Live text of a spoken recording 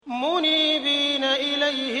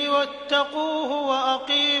إليه واتقوه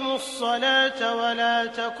وأقيموا الصلاة ولا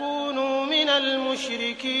تكونوا من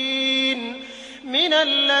المشركين من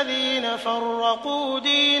الذين فرقوا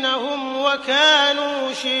دينهم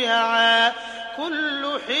وكانوا شيعا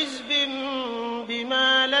كل حزب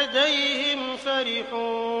بما لديهم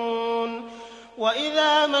فرحون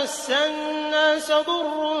وإذا مس الناس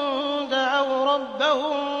ضر دعوا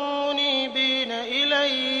ربهم منيبين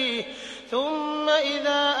إليه ثم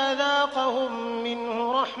إذا أذاقهم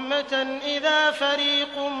منه رحمة إذا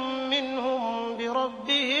فريق منهم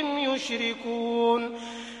بربهم يشركون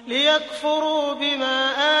ليكفروا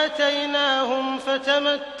بما آتيناهم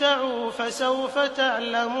فتمتعوا فسوف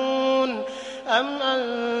تعلمون أم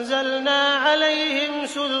أنزلنا عليهم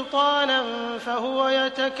سلطانا فهو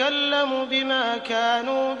يتكلم بما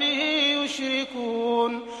كانوا به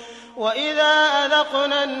يشركون وإذا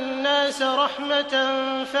أذقنا الناس رحمة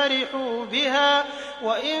فرحوا بها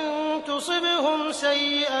وإن تصبهم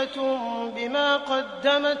سيئة بما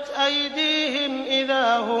قدمت أيديهم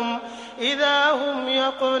إذا هم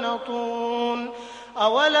يقنطون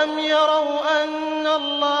أولم يروا أن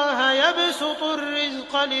الله يبسط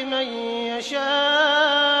الرزق لمن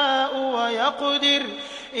يشاء ويقدر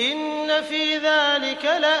إن في ذلك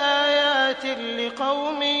لآيات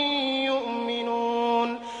لقوم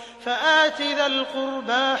يؤمنون فآت ذا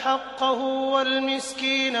القربى حقه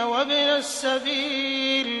والمسكين وابن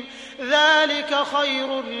السبيل ذلك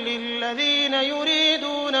خير للذين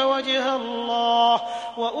يريدون وجه الله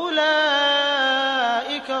وأولئك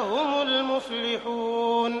هم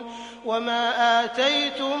المفلحون وما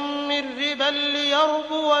آتيتم من ربا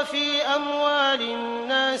ليربو في أموال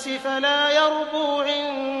الناس فلا يربو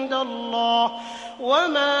عند الله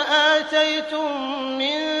وما آتيتم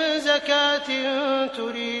من زكاة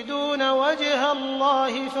تريدون وجه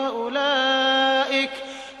الله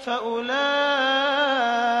فأولئك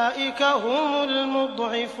هم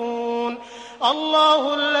المضعفون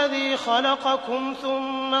الله الذي خلقكم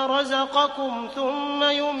ثم رزقكم ثم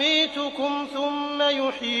يميتكم ثم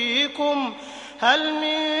يحييكم هل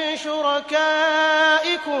من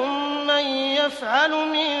شركائكم من يفعل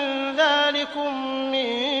من ذلكم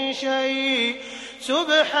من شيء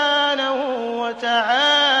سبحانه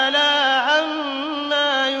وتعالى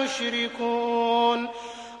عما يشركون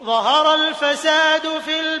ظهر الفساد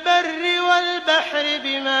في البر والبحر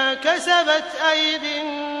بما كسبت أيدي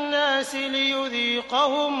الناس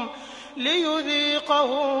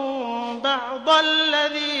ليذيقهم بعض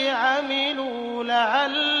الذي عملوا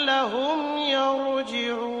لعلهم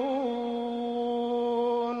يرجعون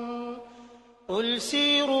قل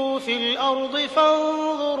سيروا في الأرض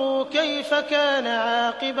فانظروا كيف كان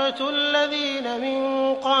عاقبة الذين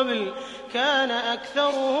من قبل كان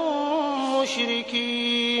أكثرهم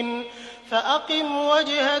مشركين فأقم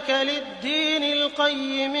وجهك للدين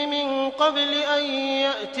القيم من قبل أن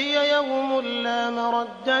يأتي يوم لا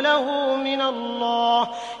مرد له من الله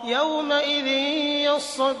يومئذ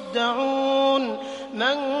يصدعون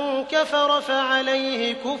من كفر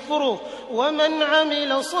فعليه كفره ومن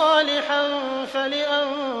عمل صالحا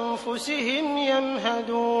فلأنفسهم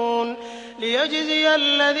يمهدون ليجزي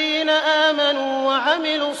الذين آمنوا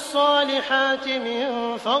وعملوا الصالحات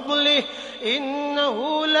من فضله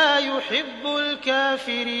إنه لا يحب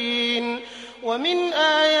الكافرين ومن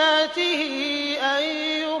آياته أن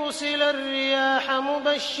يرسل الرياح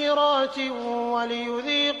مبشرات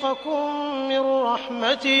وليذيقكم من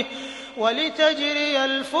رحمته ولتجري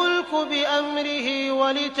الفلك بأمره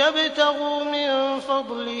ولتبتغوا من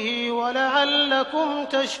فضله ولعلكم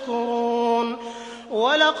تشكرون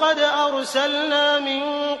ولقد أرسلنا من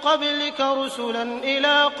قبلك رسلا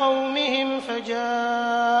إلى قومهم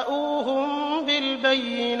فجاءوهم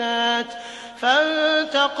بالبينات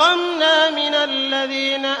فانتقمنا من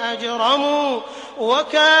الذين أجرموا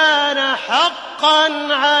وكان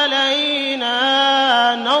حقا علينا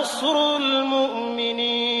نصر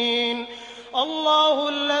المؤمنين الله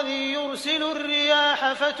الذي يرسل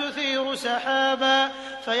الرياح فتثير سحابا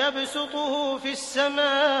فيبسطه في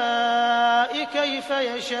السماء كيف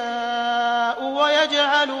يشاء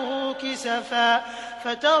ويجعله كسفا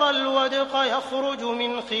فترى الودق يخرج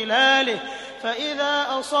من خلاله فإذا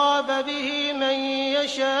أصاب به من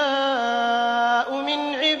يشاء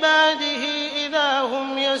من عباده إذا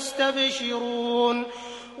هم يستبشرون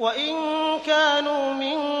وإن كانوا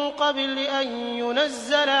من قبل أن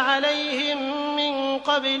ينزل عليهم من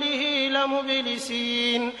قبله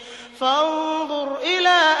لمبلسين فانظر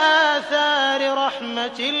إلى آثار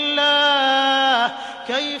رحمة الله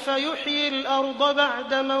كيف يحيي الأرض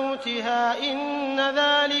بعد موتها إن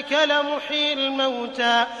ذلك لمحيي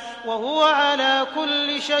الموتى وهو على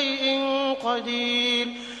كل شيء قدير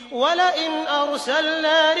وَلَئِنْ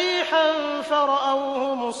أَرْسَلْنَا رِيحًا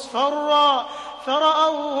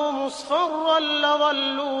فَرَأَوْهُ مُصْفَرًّا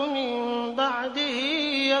لَّظَلُّوا مِن بَعْدِهِ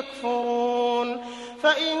يَكْفُرُونَ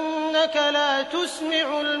فَإِنَّكَ لَا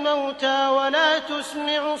تُسْمِعُ الْمَوْتَىٰ وَلَا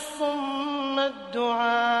تُسْمِعُ الصُّمَّ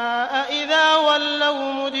الدُّعَاءَ إِذَا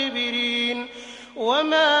وَلَّوْا مُدْبِرِينَ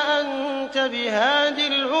وَمَا أَنتَ بِهَادِ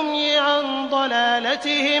الْعُمْيِ عَن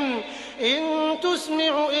ضَلَالَتِهِمْ ۖ إِن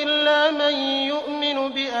تُسْمِعُ إِلَّا مَن يُؤْمِنُ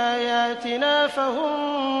بِآيَاتِنَا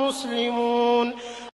فَهُم مُّسْلِمُونَ